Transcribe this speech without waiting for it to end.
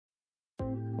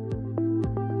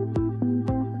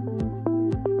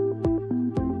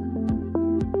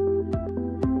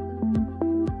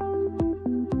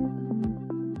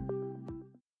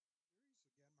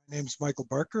name is Michael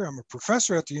Barker. I'm a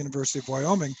professor at the University of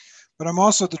Wyoming, but I'm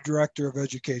also the Director of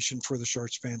Education for the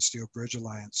Short Span Steel Bridge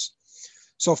Alliance.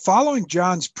 So following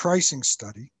John's pricing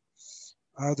study,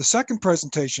 the second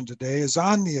presentation today is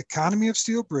on the economy of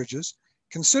steel bridges,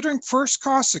 considering first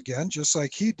costs again, just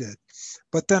like he did,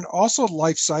 but then also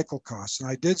life cycle costs. And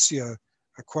I did see a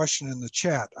question in the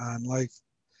chat on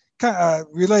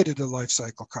related to life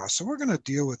cycle costs. So we're going to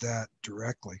deal with that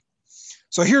directly.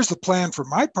 So here's the plan for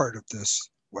my part of this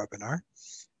webinar.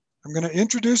 I'm going to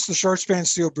introduce the Short Span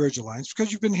Steel Bridge Alliance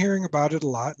because you've been hearing about it a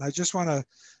lot, and I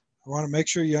want to make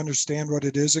sure you understand what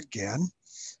it is again,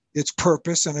 its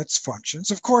purpose and its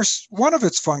functions. Of course, one of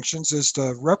its functions is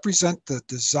to represent the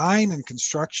design and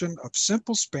construction of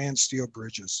simple span steel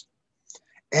bridges.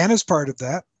 And as part of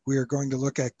that, we are going to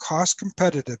look at cost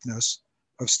competitiveness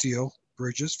of steel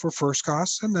bridges for first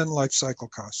costs and then life cycle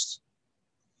costs.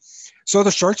 So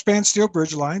the Short Span Steel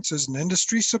Bridge Alliance is an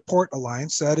industry support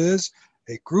alliance that is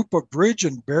a group of bridge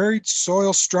and buried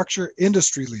soil structure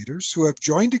industry leaders who have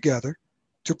joined together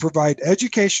to provide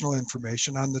educational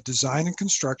information on the design and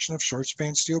construction of short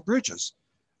span steel bridges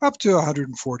up to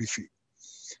 140 feet.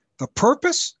 The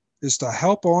purpose is to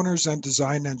help owners and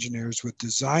design engineers with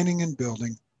designing and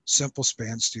building simple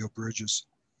span steel bridges.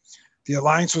 The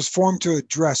alliance was formed to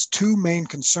address two main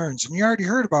concerns, and you already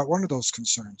heard about one of those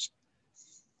concerns.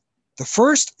 The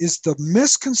first is the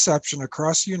misconception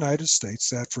across the United States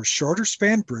that for shorter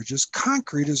span bridges,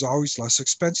 concrete is always less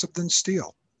expensive than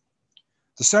steel.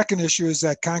 The second issue is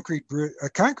that a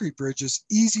concrete bridge is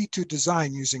easy to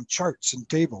design using charts and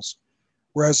tables,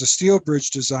 whereas a steel bridge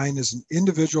design is an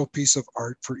individual piece of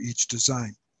art for each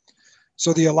design.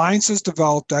 So the Alliance has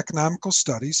developed economical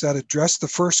studies that address the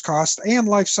first cost and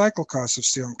life cycle costs of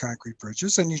steel and concrete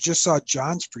bridges, and you just saw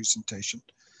John's presentation,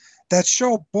 that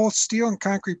show both steel and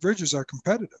concrete bridges are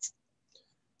competitive.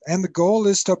 And the goal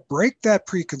is to break that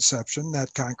preconception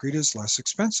that concrete is less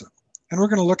expensive. And we're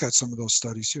going to look at some of those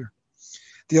studies here.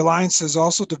 The Alliance has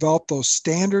also developed those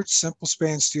standard simple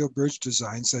span steel bridge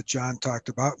designs that John talked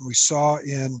about and we saw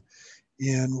in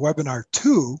webinar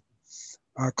 2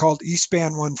 called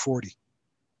eSpan 140.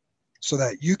 So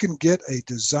that you can get a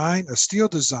steel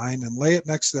design and lay it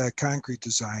next to that concrete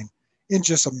design in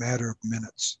just a matter of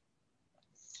minutes.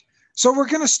 So we're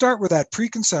going to start with that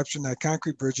preconception that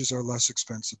concrete bridges are less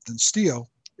expensive than steel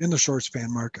in the short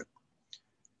span market.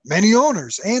 Many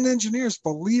owners and engineers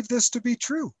believe this to be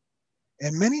true.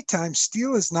 And many times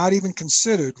steel is not even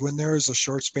considered when there is a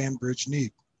short span bridge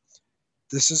need.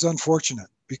 This is unfortunate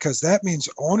because that means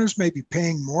owners may be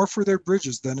paying more for their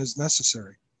bridges than is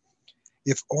necessary.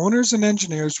 If owners and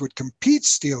engineers would compete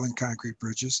steel and concrete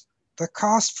bridges, the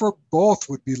cost for both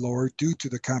would be lower due to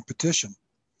the competition.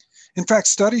 In fact,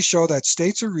 studies show that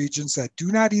states or regions that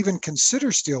do not even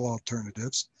consider steel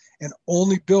alternatives and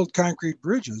only build concrete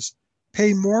bridges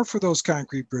pay more for those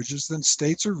concrete bridges than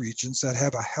states or regions that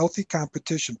have a healthy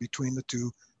competition between the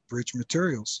two bridge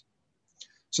materials.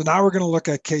 So now we're going to look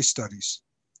at case studies.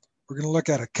 We're going to look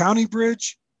at a county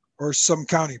bridge or some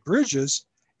county bridges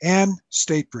and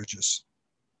state bridges.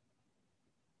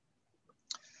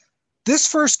 This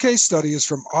first case study is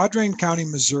from Audrain County,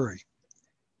 Missouri,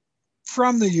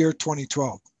 from the year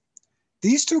 2012.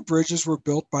 These two bridges were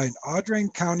built by an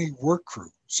Audrain County work crew,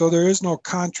 so there is no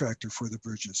contractor for the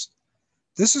bridges.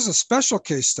 This is a special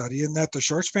case study in that the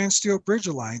Short Span Steel Bridge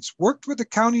Alliance worked with the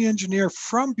county engineer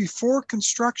from before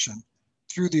construction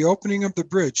through the opening of the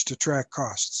bridge to track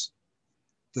costs.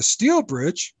 The steel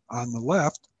bridge on the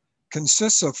left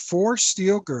consists of 4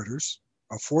 steel girders,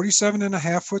 a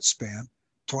 47.5-foot span,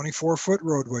 24-foot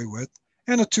roadway width,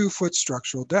 and a 2-foot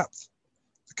structural depth.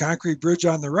 The concrete bridge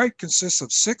on the right consists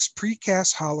of 6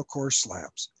 precast hollow core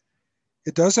slabs.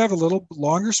 It does have a little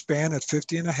longer span at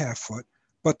 50.5 foot,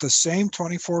 but the same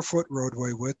 24-foot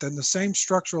roadway width and the same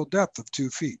structural depth of 2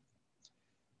 feet.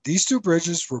 These two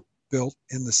bridges were built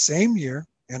in the same year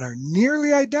and are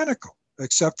nearly identical,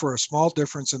 except for a small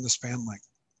difference in the span length.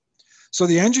 So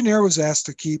the engineer was asked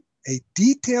to keep a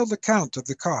detailed account of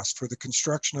the cost for the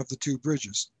construction of the two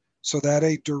bridges so that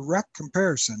a direct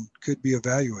comparison could be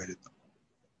evaluated.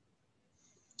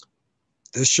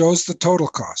 This shows the total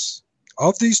costs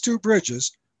of these two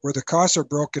bridges, where the costs are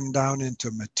broken down into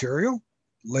material,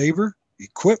 labor,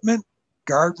 equipment,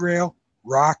 guardrail,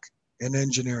 rock, and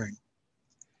engineering.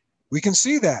 We can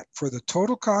see that for the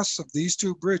total costs of these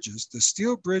two bridges, the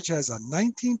steel bridge has a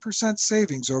 19%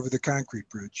 savings over the concrete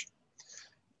bridge.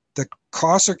 The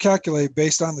costs are calculated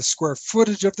based on the square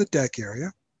footage of the deck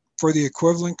area for the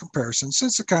equivalent comparison,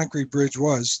 since the concrete bridge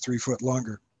was 3 foot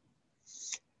longer.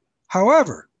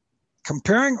 However,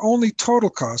 comparing only total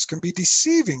costs can be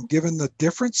deceiving given the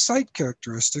different site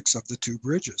characteristics of the two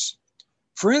bridges.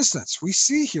 For instance, we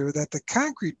see here that the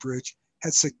concrete bridge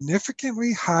had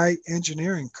significantly high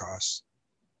engineering costs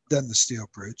than the steel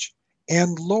bridge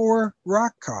and lower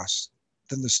rock costs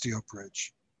than the steel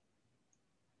bridge.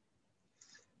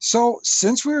 So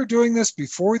since we were doing this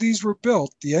before these were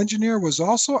built, the engineer was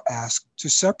also asked to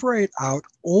separate out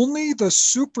only the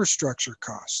superstructure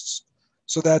costs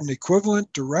so that an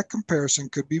equivalent direct comparison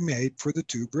could be made for the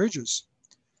two bridges.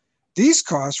 These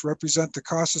costs represent the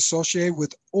costs associated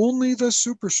with only the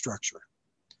superstructure.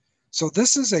 So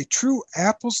this is a true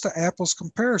apples to apples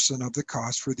comparison of the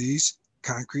cost for these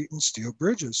concrete and steel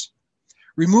bridges.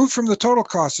 Removed from the total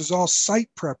cost is all site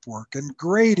prep work and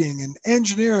grading and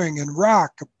engineering and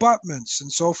rock, abutments,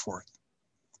 and so forth.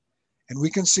 And we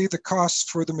can see the costs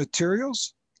for the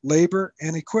materials, labor,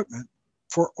 and equipment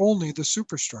for only the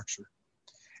superstructure.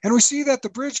 And we see that the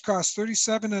bridge costs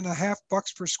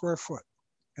 $37.50 per square foot,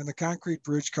 and the concrete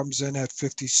bridge comes in at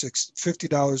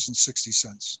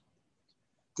 $50.60.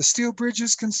 The steel bridge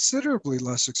is considerably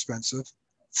less expensive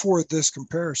for this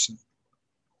comparison.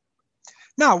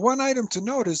 Now, one item to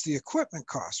note is the equipment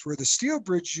cost, where the steel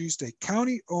bridge used a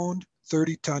county-owned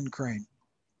 30-ton crane.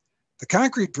 The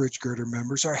concrete bridge girder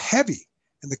members are heavy,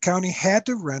 and the county had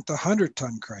to rent a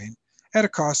 100-ton crane at a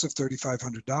cost of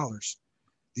 $3,500.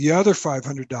 The other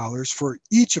 $500 for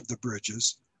each of the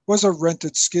bridges was a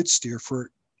rented skid steer for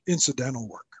incidental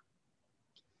work.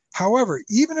 However,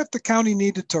 even if the county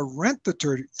needed to rent the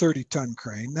 30-ton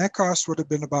crane, that cost would have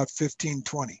been about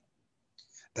 $15.20.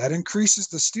 That increases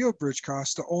the steel bridge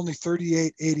cost to only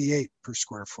 $38.88 per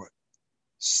square foot,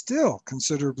 still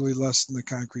considerably less than the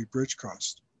concrete bridge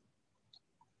cost.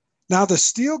 Now, the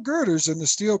steel girders in the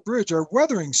steel bridge are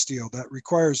weathering steel that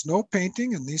requires no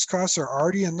painting, and these costs are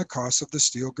already in the cost of the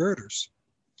steel girders.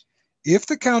 If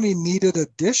the county needed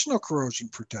additional corrosion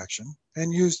protection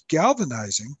and used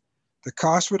galvanizing, the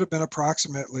cost would have been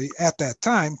approximately, at that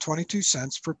time, 22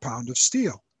 cents per pound of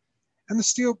steel. And the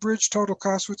steel bridge total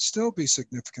cost would still be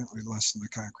significantly less than the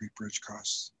concrete bridge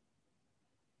costs.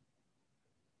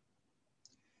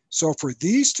 So for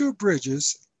these two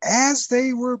bridges, as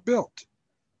they were built,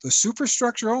 the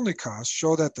superstructure only costs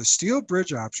show that the steel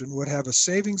bridge option would have a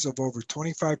savings of over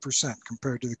 25%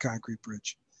 compared to the concrete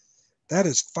bridge. That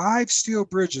is 5 steel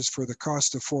bridges for the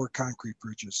cost of 4 concrete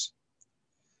bridges.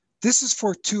 This is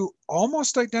for 2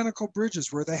 almost identical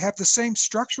bridges where they have the same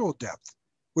structural depth,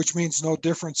 which means no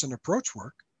difference in approach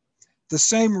work, the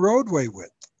same roadway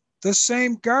width, the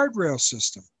same guardrail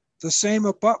system, the same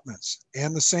abutments,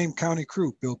 and the same county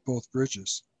crew built both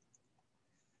bridges.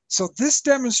 So this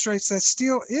demonstrates that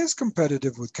steel is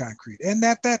competitive with concrete, and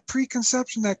that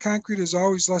preconception that concrete is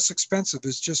always less expensive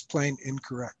is just plain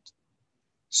incorrect.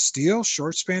 Steel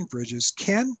short-span bridges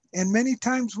can and many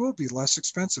times will be less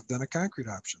expensive than a concrete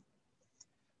option.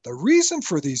 The reason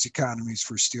for these economies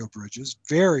for steel bridges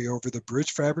vary over the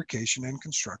bridge fabrication and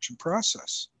construction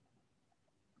process.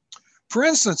 For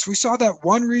instance, we saw that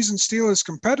one reason steel is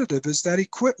competitive is that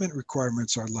equipment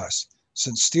requirements are less,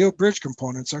 since steel bridge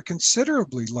components are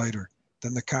considerably lighter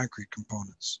than the concrete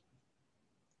components.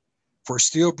 For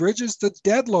steel bridges, the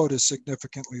dead load is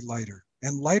significantly lighter,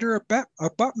 and lighter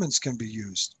abutments can be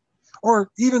used.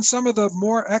 Or even some of the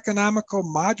more economical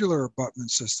modular abutment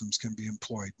systems can be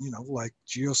employed, like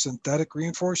geosynthetic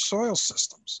reinforced soil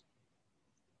systems.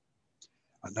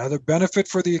 Another benefit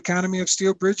for the economy of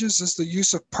steel bridges is the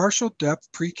use of partial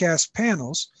depth precast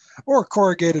panels or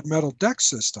corrugated metal deck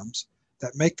systems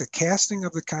that make the casting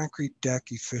of the concrete deck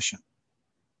efficient.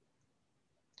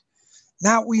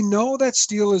 Now, we know that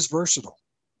steel is versatile.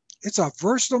 It's a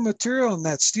versatile material, and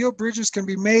that steel bridges can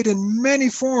be made in many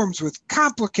forms with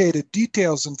complicated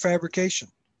details and fabrication.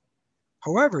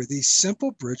 However, these simple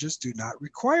bridges do not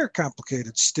require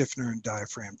complicated stiffener and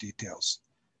diaphragm details.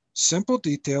 Simple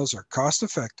details are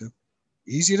cost-effective,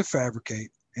 easy to fabricate,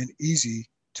 and easy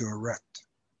to erect.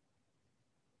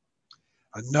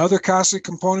 Another costly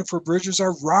component for bridges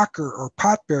are rocker or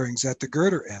pot bearings at the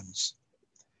girder ends.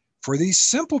 For these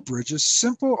simple bridges,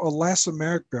 simple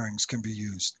elastomeric bearings can be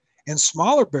used, and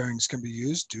smaller bearings can be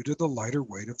used due to the lighter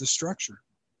weight of the structure.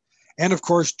 And of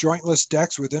course, jointless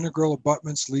decks with integral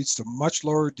abutments leads to much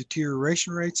lower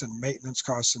deterioration rates and maintenance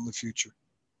costs in the future.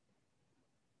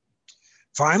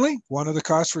 Finally, one of the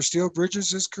costs for steel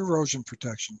bridges is corrosion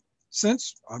protection,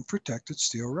 since unprotected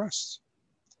steel rusts.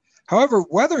 However,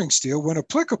 weathering steel, when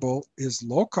applicable, is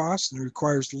low cost and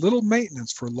requires little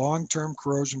maintenance for long-term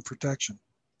corrosion protection.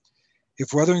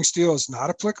 If weathering steel is not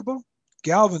applicable,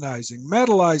 galvanizing,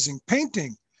 metallizing,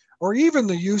 painting, or even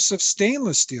the use of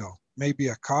stainless steel may be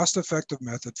a cost-effective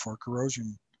method for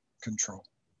corrosion control.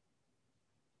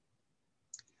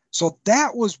 So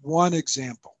that was one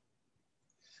example.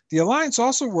 The Alliance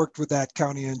also worked with that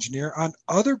county engineer on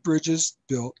other bridges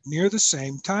built near the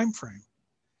same time frame.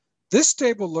 This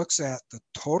table looks at the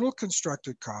total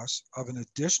constructed costs of an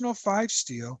additional 5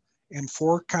 steel and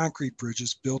 4 concrete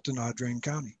bridges built in Audrain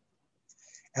County.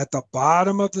 At the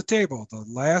bottom of the table, the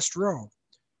last row,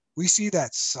 we see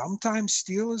that sometimes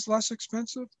steel is less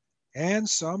expensive and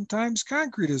sometimes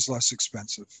concrete is less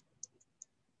expensive.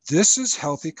 This is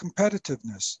healthy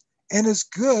competitiveness and is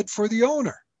good for the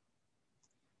owner.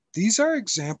 These are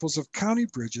examples of county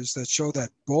bridges that show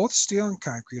that both steel and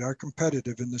concrete are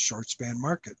competitive in the short span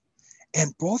market,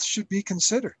 and both should be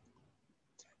considered.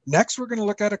 Next, we're going to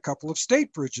look at a couple of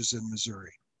state bridges in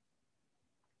Missouri.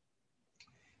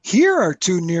 Here are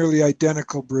 2 nearly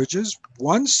identical bridges,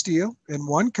 one steel and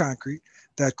one concrete,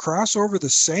 that cross over the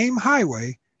same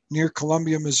highway near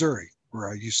Columbia, Missouri, where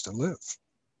I used to live.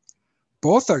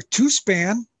 Both are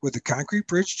 2-span with the concrete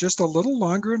bridge just a little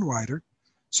longer and wider,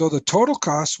 so the total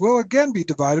cost will again be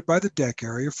divided by the deck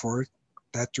area for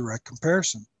that direct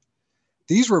comparison.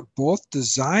 These were both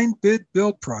design bid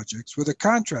build projects with a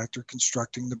contractor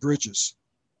constructing the bridges.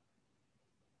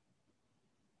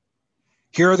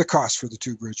 Here are the costs for the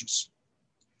 2 bridges.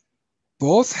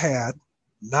 Both had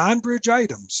non-bridge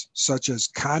items such as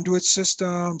conduit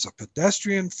systems, a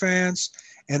pedestrian fence,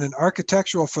 and an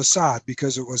architectural facade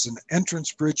because it was an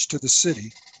entrance bridge to the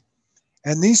city.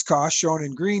 And these costs shown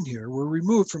in green here were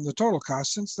removed from the total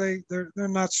cost since they're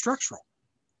not structural.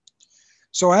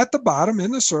 So at the bottom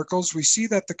in the circles, we see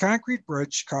that the concrete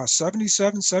bridge cost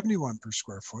 $77.71 per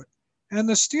square foot, and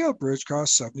the steel bridge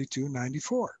cost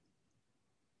 $72.94.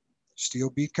 Steel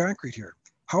beat concrete here.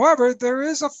 However, there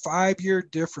is a 5-year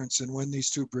difference in when these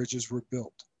 2 bridges were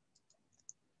built.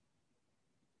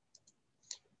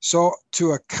 So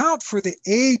to account for the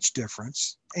age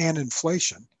difference and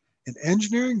inflation, an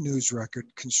Engineering News Record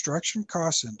construction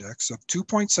cost index of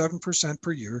 2.7%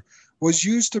 per year was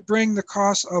used to bring the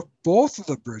cost of both of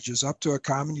the bridges up to a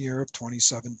common year of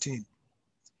 2017.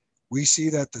 We see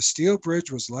that the steel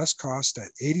bridge was less cost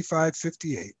at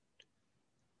 $85.58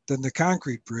 than the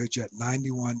concrete bridge at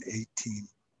 $91.18.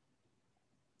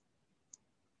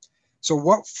 So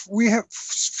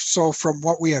from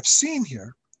what we have seen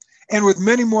here, and with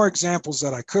many more examples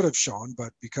that I could have shown,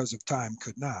 but because of time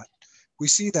could not, we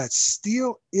see that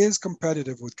steel is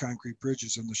competitive with concrete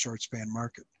bridges in the short span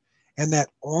market, and that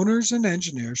owners and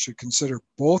engineers should consider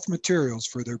both materials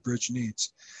for their bridge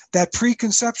needs. That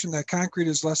preconception that concrete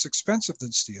is less expensive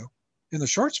than steel in the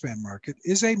short span market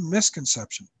is a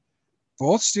misconception.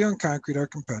 Both steel and concrete are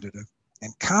competitive,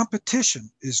 and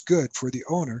competition is good for the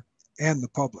owner and the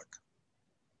public.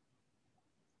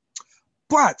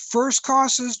 But first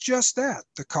cost is just that,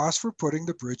 the cost for putting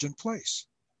the bridge in place.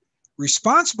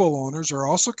 Responsible owners are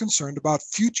also concerned about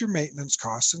future maintenance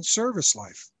costs and service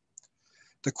life.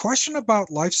 The question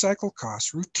about life cycle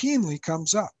costs routinely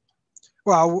comes up.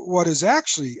 Well, what is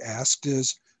actually asked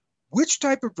is, which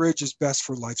type of bridge is best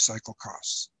for life cycle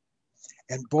costs?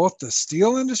 And both the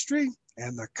steel industry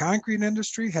and the concrete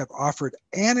industry have offered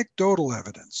anecdotal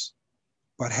evidence,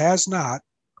 but has not,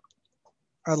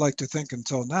 I'd like to think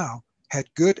until now, had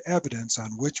good evidence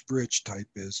on which bridge type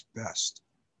is best.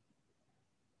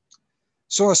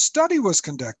 So a study was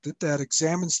conducted that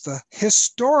examines the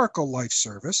historical life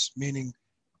service, meaning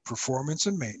performance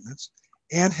and maintenance,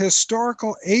 and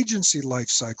historical agency life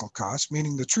cycle costs,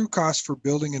 meaning the true cost for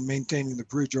building and maintaining the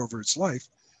bridge over its life,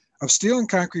 of steel and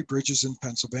concrete bridges in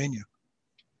Pennsylvania.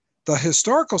 The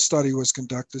historical study was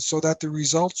conducted so that the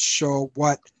results show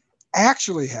what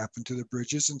actually happened to the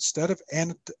bridges instead of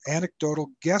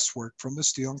anecdotal guesswork from the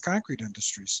steel and concrete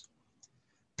industries.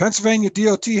 Pennsylvania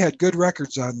DOT had good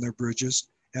records on their bridges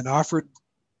and offered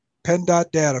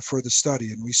PennDOT data for the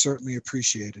study, and we certainly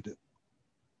appreciated it.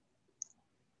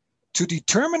 To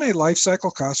determine a life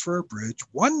cycle cost for a bridge,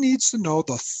 one needs to know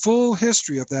the full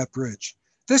history of that bridge.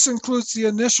 This includes the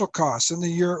initial costs in the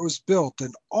year it was built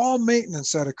and all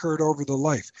maintenance that occurred over the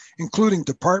life, including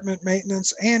department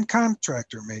maintenance and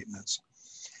contractor maintenance,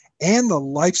 and the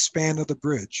lifespan of the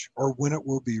bridge, or when it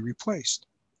will be replaced.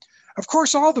 Of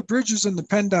course, all the bridges in the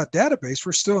PennDOT database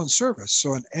were still in service,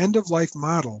 so an end-of-life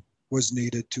model was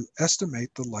needed to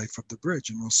estimate the life of the bridge,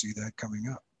 and we'll see that coming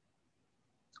up.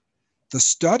 The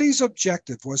study's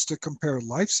objective was to compare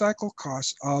life cycle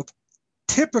costs of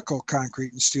typical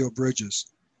concrete and steel bridges.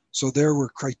 So there were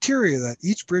criteria that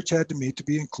each bridge had to meet to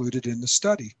be included in the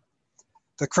study.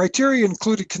 The criteria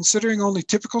included considering only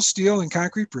typical steel and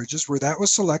concrete bridges, where that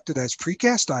was selected as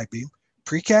precast I-beam,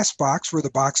 precast box where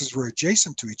the boxes were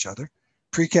adjacent to each other,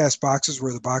 precast boxes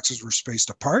where the boxes were spaced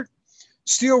apart,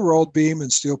 steel rolled beam,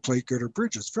 and steel plate girder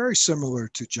bridges, very similar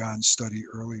to John's study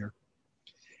earlier.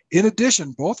 In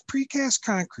addition, both precast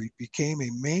concrete became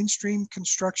a mainstream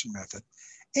construction method,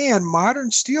 and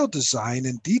modern steel design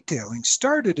and detailing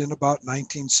started in about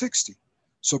 1960.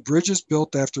 So bridges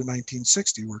built after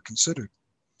 1960 were considered.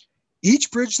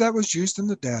 Each bridge that was used in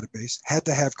the database had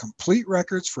to have complete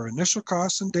records for initial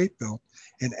costs and date built,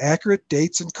 and accurate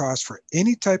dates and costs for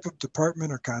any type of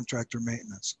department or contractor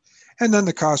maintenance. And then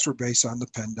the costs were based on the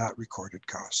PennDOT recorded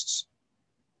costs.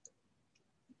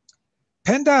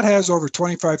 PennDOT has over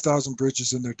 25,000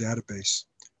 bridges in their database.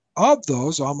 Of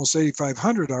those, almost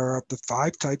 8,500 are of the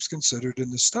 5 types considered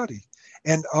in the study.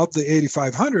 And of the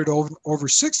 8,500, over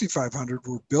 6,500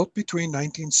 were built between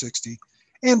 1960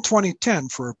 and 2010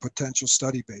 for a potential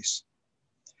study base.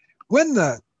 When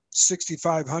the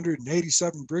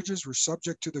 6,587 bridges were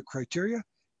subject to the criteria,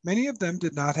 many of them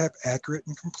did not have accurate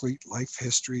and complete life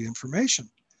history information,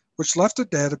 which left a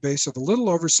database of a little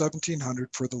over 1,700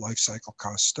 for the life cycle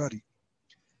cost study.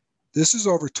 This is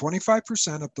over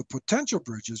 25% of the potential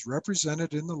bridges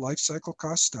represented in the life cycle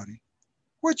cost study,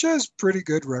 which is pretty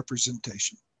good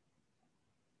representation.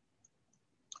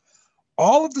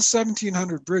 All of the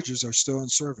 1,700 bridges are still in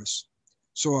service,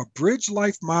 so a bridge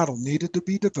life model needed to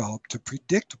be developed to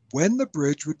predict when the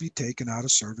bridge would be taken out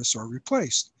of service or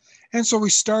replaced. And so we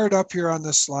start up here on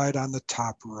this slide on the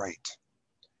top right.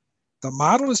 The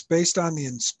model is based on the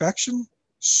inspection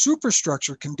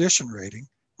superstructure condition rating,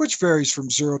 which varies from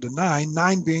 0 to 9,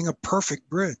 9 being a perfect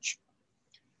bridge.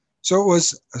 So it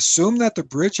was assumed that the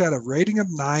bridge had a rating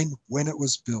of 9 when it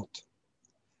was built.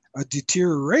 A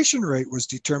deterioration rate was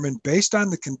determined based on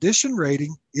the condition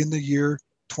rating in the year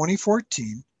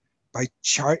 2014 by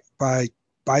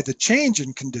the change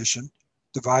in condition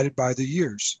divided by the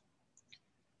years.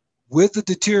 With the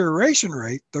deterioration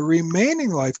rate, the remaining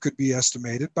life could be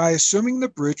estimated by assuming the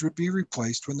bridge would be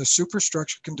replaced when the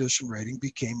superstructure condition rating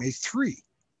became a 3.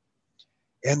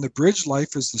 And the bridge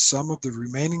life is the sum of the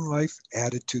remaining life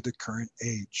added to the current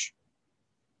age.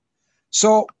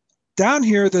 So down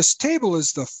here, this table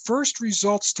is the first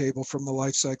results table from the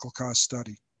life cycle cost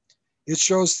study. It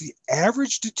shows the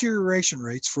average deterioration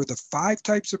rates for the 5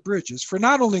 types of bridges for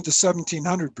not only the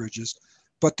 1,700 bridges,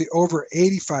 but the over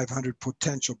 8,500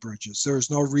 potential bridges. There is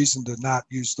no reason to not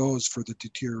use those for the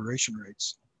deterioration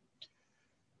rates.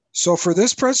 So for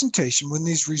this presentation, when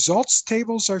these results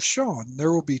tables are shown,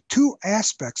 there will be 2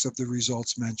 aspects of the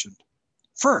results mentioned.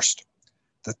 First,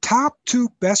 the top 2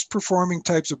 best performing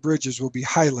types of bridges will be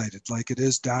highlighted like it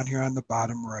is down here on the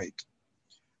bottom right.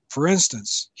 For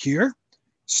instance, here,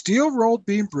 steel rolled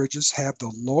beam bridges have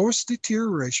the lowest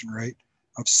deterioration rate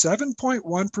of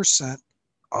 7.1%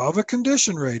 of a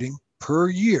condition rating per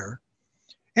year,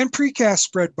 and precast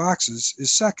spread boxes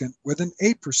is second with an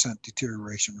 8%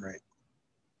 deterioration rate.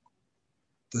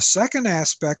 The second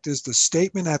aspect is the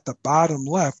statement at the bottom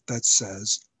left that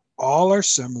says, all are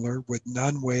similar with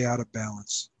none way out of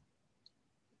balance.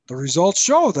 The results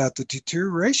show that the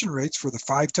deterioration rates for the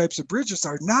 5 types of bridges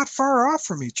are not far off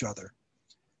from each other.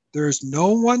 There is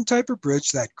no one type of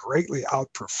bridge that greatly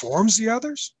outperforms the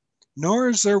others, nor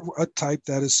is there a type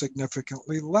that is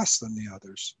significantly less than the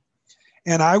others.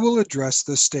 And I will address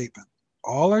this statement,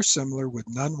 all are similar with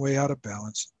none way out of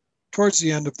balance, towards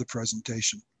the end of the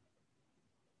presentation.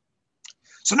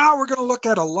 So now we're going to look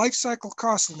at a life cycle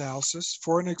cost analysis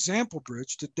for an example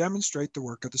bridge to demonstrate the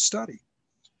work of the study.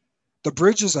 The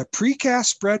bridge is a precast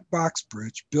spread box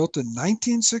bridge built in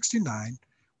 1969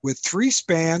 with 3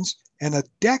 spans and a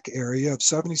deck area of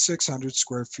 7,600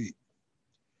 square feet.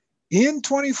 In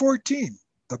 2014,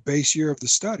 the base year of the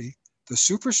study, the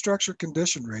superstructure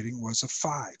condition rating was a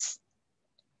 5.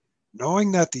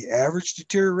 Knowing that the average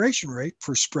deterioration rate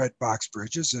for spread box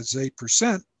bridges is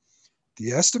 8%,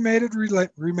 the estimated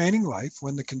remaining life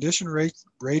when the condition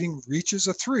rating reaches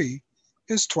a 3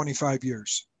 is 25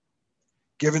 years.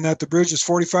 Given that the bridge is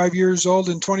 45 years old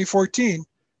in 2014,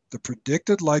 the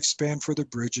predicted lifespan for the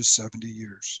bridge is 70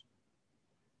 years.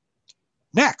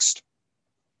 Next,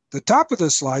 the top of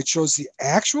this slide shows the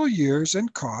actual years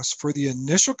and costs for the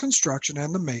initial construction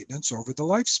and the maintenance over the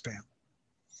lifespan.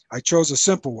 I chose a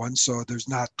simple one, so there's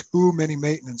not too many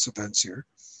maintenance events here.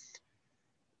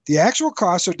 The actual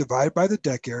costs are divided by the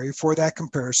deck area for that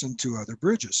comparison to other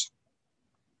bridges.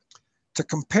 To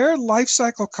compare life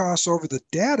cycle costs over the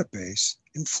database,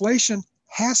 inflation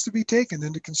has to be taken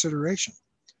into consideration.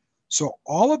 So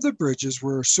all of the bridges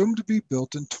were assumed to be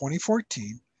built in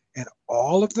 2014, and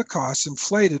all of the costs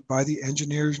inflated by the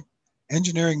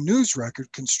engineering news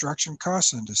record construction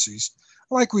cost indices,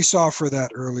 like we saw for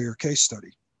that earlier case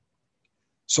study.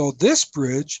 So this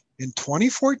bridge in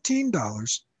 2014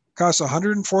 dollars costs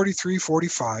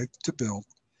 $143.45 to build,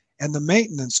 and the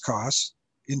maintenance costs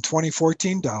in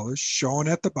 2014 dollars, shown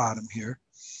at the bottom here,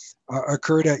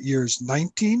 occurred at years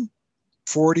 19,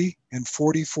 40, and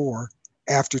 44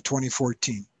 after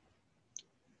 2014.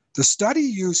 The study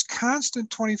used constant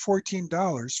 2014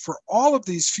 dollars for all of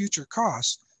these future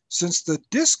costs, since the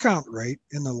discount rate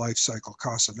in the life cycle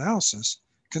cost analysis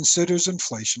considers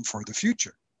inflation for the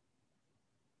future.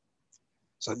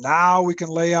 So now we can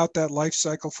lay out that life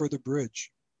cycle for the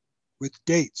bridge with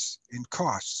dates and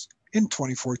costs in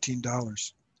 2014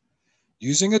 dollars.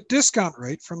 Using a discount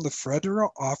rate from the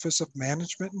Federal Office of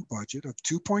Management and Budget of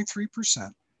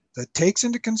 2.3% that takes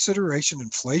into consideration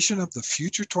inflation of the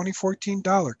future 2014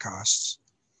 dollar costs,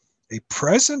 a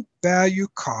present value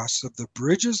cost of the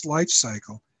bridge's life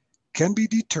cycle can be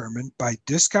determined by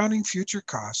discounting future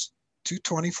costs to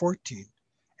 2014,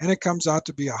 and it comes out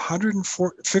to be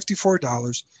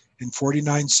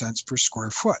 $154.49 per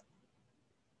square foot.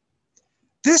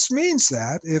 This means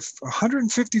that if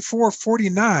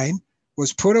 $154.49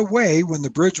 was put away when the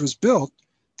bridge was built,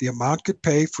 the amount could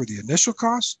pay for the initial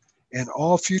cost and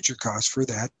all future costs for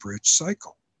that bridge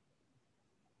cycle.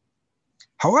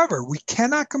 However, we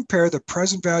cannot compare the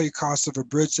present value cost of a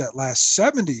bridge that lasts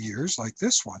 70 years, like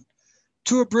this one,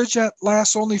 to a bridge that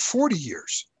lasts only 40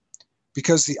 years,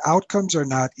 because the outcomes are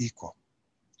not equal.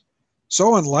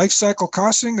 So in life cycle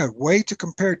costing, a way to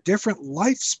compare different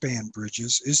lifespan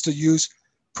bridges is to use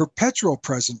perpetual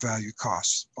present value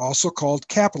costs, also called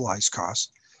capitalized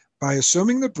costs, by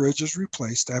assuming the bridge is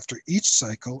replaced after each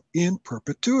cycle in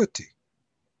perpetuity.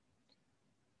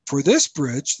 For this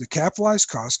bridge, the capitalized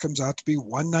cost comes out to be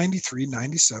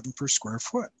 $193.97 per square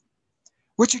foot,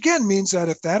 which again means that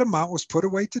if that amount was put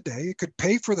away today, it could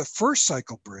pay for the first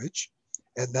cycle bridge,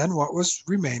 and then what was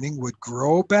remaining would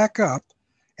grow back up,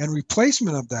 and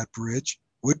replacement of that bridge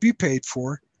would be paid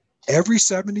for every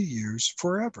 70 years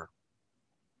forever.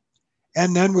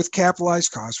 And then with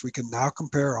capitalized costs, we can now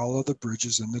compare all of the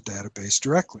bridges in the database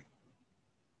directly.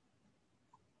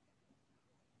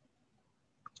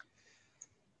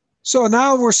 So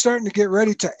now we're starting to get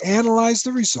ready to analyze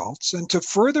the results, and to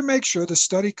further make sure the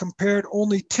study compared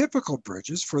only typical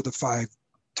bridges for the 5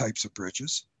 types of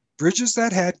bridges, bridges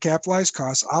that had capitalized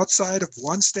costs outside of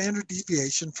one standard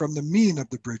deviation from the mean of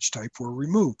the bridge type were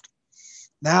removed.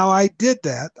 Now I did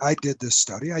that,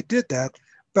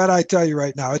 but I tell you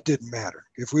right now, it didn't matter.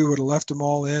 If we would have left them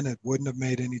all in, it wouldn't have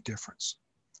made any difference.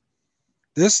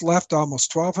 This left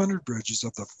almost 1,200 bridges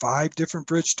of the 5 different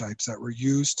bridge types that were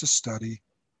used to study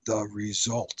the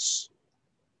results.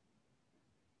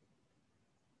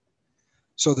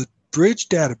 So the bridge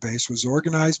database was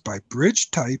organized by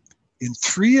bridge type in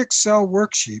 3 Excel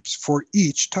worksheets for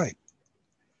each type.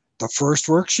 The first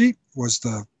worksheet was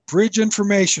the bridge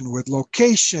information with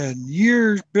location,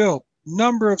 years built,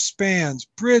 number of spans,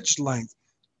 bridge length,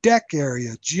 deck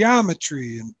area,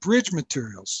 geometry, and bridge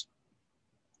materials.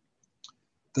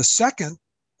 The second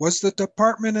was the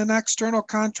department and external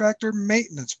contractor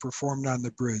maintenance performed on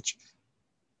the bridge.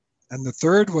 And the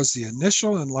third was the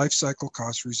initial and life cycle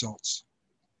cost results.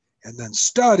 And then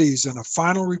studies and a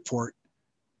final report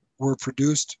were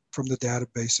produced from the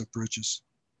database of bridges.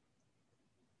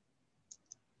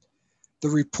 The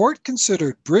report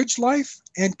considered bridge life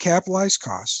and capitalized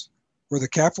costs, where the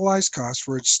capitalized costs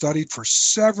were studied for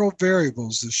several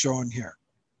variables as shown here.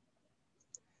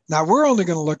 Now we're only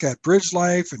going to look at bridge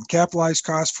life and capitalized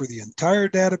costs for the entire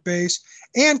database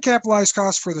and capitalized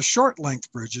costs for the short length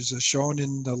bridges as shown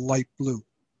in the light blue.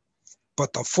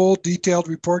 But the full detailed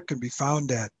report can be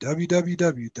found at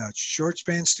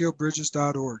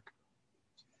www.shortspansteelbridges.org.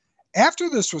 After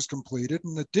this was completed,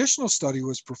 an additional study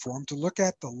was performed to look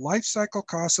at the life cycle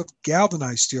costs of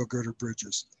galvanized steel girder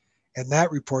bridges, and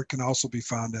that report can also be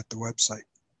found at the website.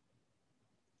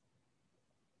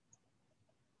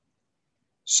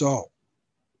 So,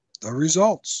 the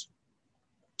results.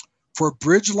 For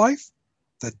bridge life,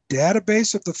 the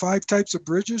database of the 5 types of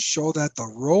bridges show that the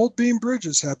rolled beam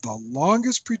bridges have the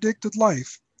longest predicted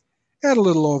life at a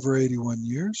little over 81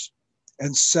 years,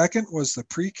 and second was the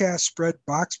precast spread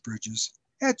box bridges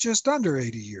at just under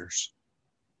 80 years.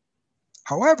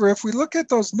 However, if we look at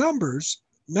those numbers,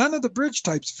 none of the bridge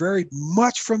types varied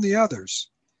much from the others,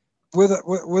 with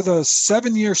a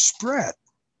 7-year spread.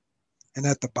 And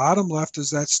at the bottom left is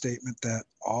that statement that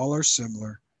all are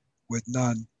similar, with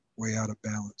none way out of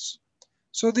balance.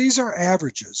 So these are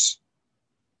averages.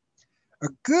 A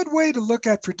good way to look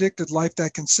at predicted life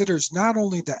that considers not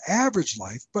only the average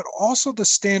life, but also the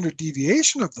standard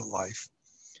deviation of the life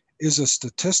is a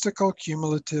statistical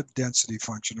cumulative density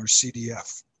function, or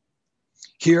CDF.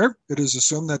 Here, it is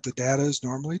assumed that the data is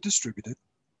normally distributed.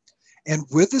 And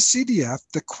with the CDF,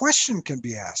 the question can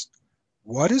be asked,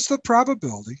 what is the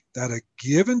probability that a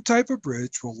given type of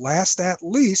bridge will last at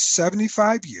least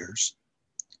 75 years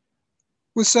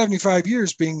with 75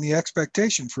 years being the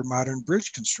expectation for modern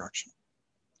bridge construction.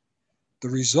 The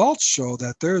results show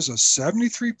that there is a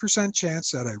 73%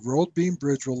 chance that a rolled beam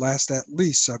bridge will last at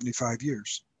least 75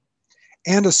 years,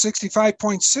 and a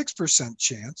 65.6%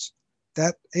 chance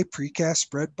that a precast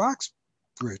spread box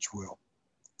bridge will.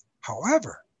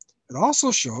 However, it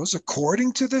also shows,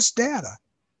 according to this data,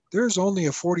 there is only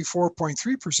a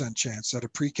 44.3% chance that a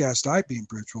precast I-beam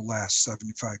bridge will last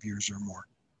 75 years or more.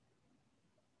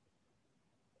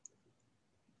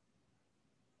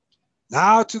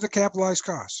 Now to the capitalized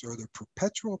costs, or the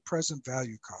perpetual present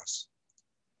value costs.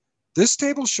 This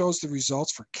table shows the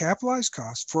results for capitalized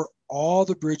costs for all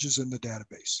the bridges in the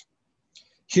database.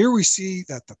 Here we see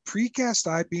that the precast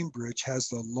I-beam bridge has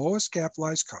the lowest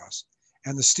capitalized cost,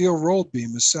 and the steel rolled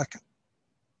beam is second.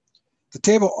 The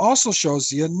table also shows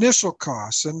the initial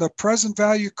costs and the present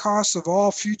value costs of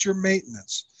all future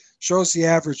maintenance. Shows the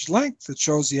average length, it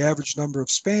shows the average number of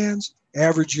spans,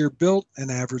 average year built, and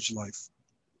average life.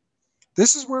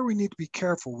 This is where we need to be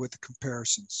careful with the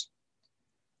comparisons.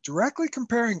 Directly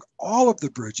comparing all of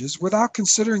the bridges without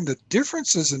considering the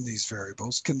differences in these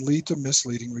variables can lead to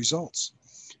misleading results.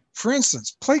 For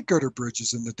instance, plate girder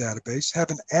bridges in the database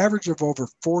have an average of over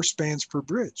 4 spans per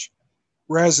bridge,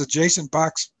 whereas adjacent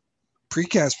box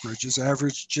precast bridges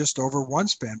average just over 1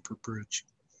 span per bridge.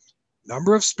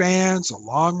 Number of spans,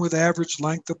 along with average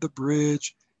length of the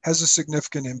bridge, has a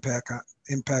significant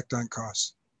impact on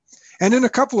costs. And in a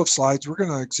couple of slides, we're going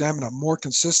to examine a more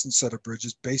consistent set of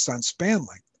bridges based on span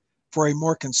length for a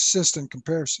more consistent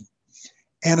comparison.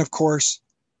 And of course,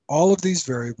 all of these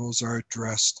variables are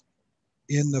addressed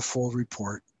in the full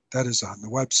report that is on the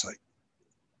website.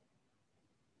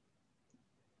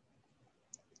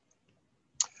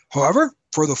 However,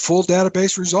 for the full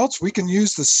database results, we can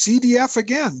use the CDF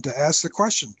again to ask the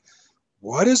question,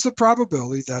 what is the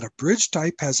probability that a bridge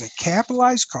type has a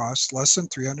capitalized cost less than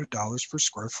 $300 per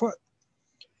square foot?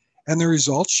 And the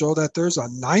results show that there's a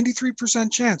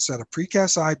 93% chance that a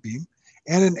precast I-beam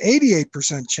and an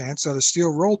 88% chance that a steel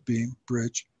rolled beam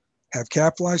bridge have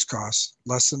capitalized costs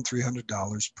less than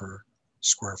 $300 per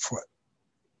square foot.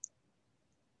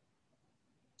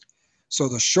 So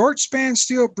the short span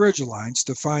steel bridge alliance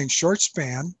defines short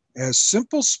span as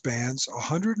simple spans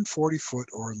 140 foot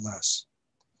or less.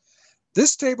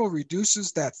 This table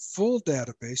reduces that full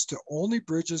database to only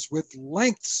bridges with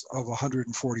lengths of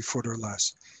 140 foot or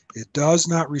less. It does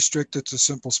not restrict it to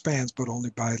simple spans, but only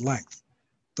by length.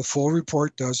 The full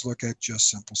report does look at just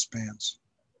simple spans.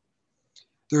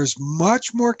 There's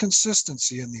much more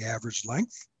consistency in the average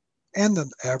length and the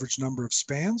average number of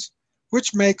spans,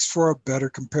 which makes for a better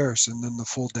comparison than the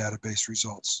full database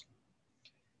results.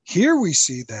 Here we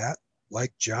see that,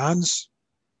 like John's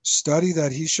study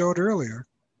that he showed earlier,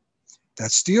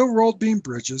 that steel rolled beam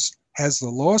bridges has the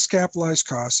lowest capitalized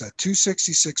costs at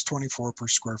 $266.24 per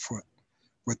square foot,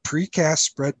 with precast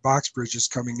spread box bridges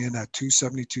coming in at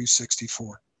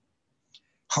 $272.64.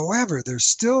 However, there's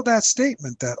still that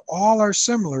statement that all are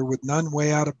similar with none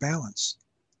way out of balance.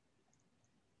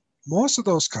 Most of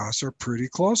those costs are pretty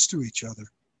close to each other.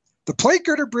 The plate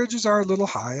girder bridges are a little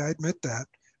high, I admit that,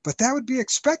 but that would be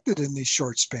expected in these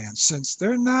short spans since they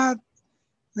are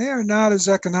not as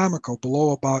economical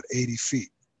below about 80 feet.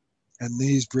 And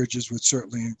these bridges would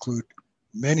certainly include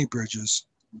many bridges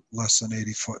less than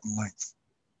 80 foot in length.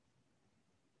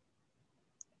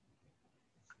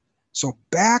 So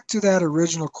back to that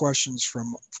original question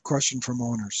from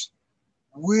owners.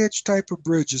 Which type of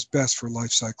bridge is best for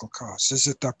life cycle costs? Is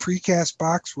it the precast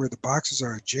box where the boxes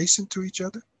are adjacent to each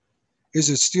other? Is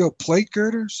it steel plate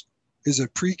girders? Is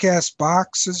it precast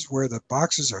boxes where the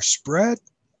boxes are spread?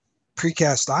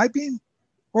 Precast I-beam?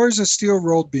 Or is it steel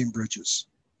rolled beam bridges?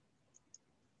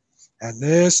 And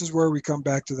this is where we come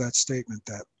back to that statement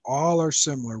that all are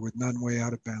similar with none way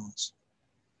out of balance.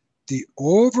 The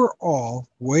overall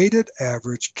weighted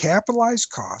average capitalized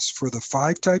cost for the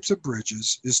 5 types of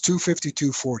bridges is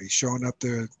 $252.40, showing up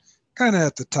there kind of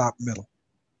at the top middle.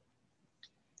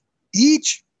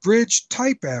 Each bridge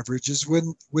type average is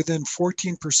within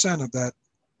 14% of that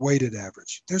weighted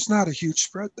average. There's not a huge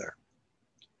spread there.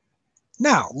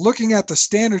 Now, looking at the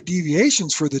standard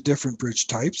deviations for the different bridge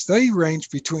types, they range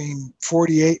between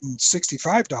 $48 and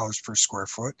 $65 per square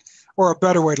foot, or a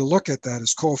better way to look at that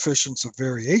is coefficients of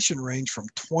variation range from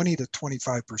 20 to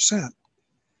 25%.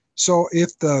 So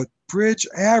if the bridge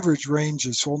average range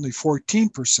is only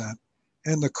 14%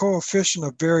 and the coefficient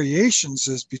of variations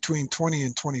is between 20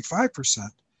 and 25%,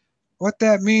 what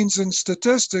that means in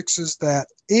statistics is that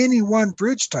any one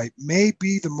bridge type may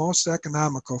be the most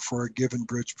economical for a given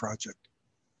bridge project.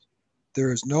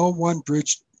 There is no one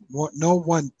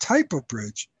type of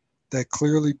bridge that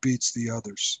clearly beats the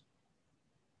others.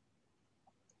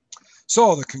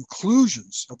 So the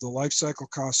conclusions of the life cycle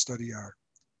cost study are: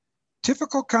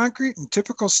 typical concrete and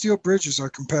typical steel bridges are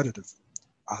competitive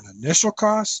on initial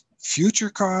costs, future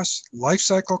costs, life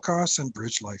cycle costs, and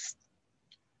bridge life.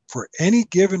 For any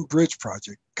given bridge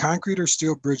project, concrete or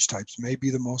steel bridge types may be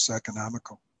the most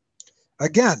economical.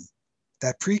 Again,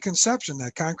 that preconception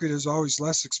that concrete is always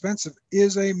less expensive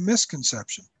is a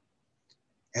misconception.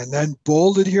 And then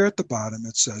bolded here at the bottom,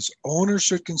 it says owners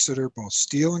should consider both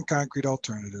steel and concrete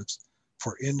alternatives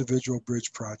for individual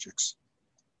bridge projects.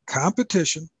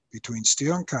 Competition between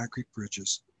steel and concrete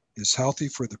bridges is healthy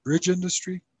for the bridge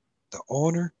industry, the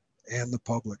owner, and the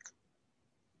public.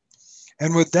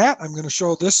 And with that, I'm going to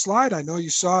show this slide. I know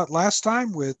you saw it last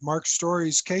time with Mark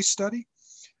Story's case study,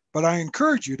 but I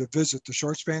encourage you to visit the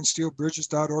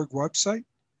shortspansteelbridges.org website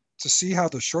to see how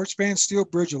the Short Span Steel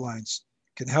Bridge Alliance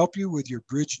can help you with your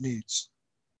bridge needs.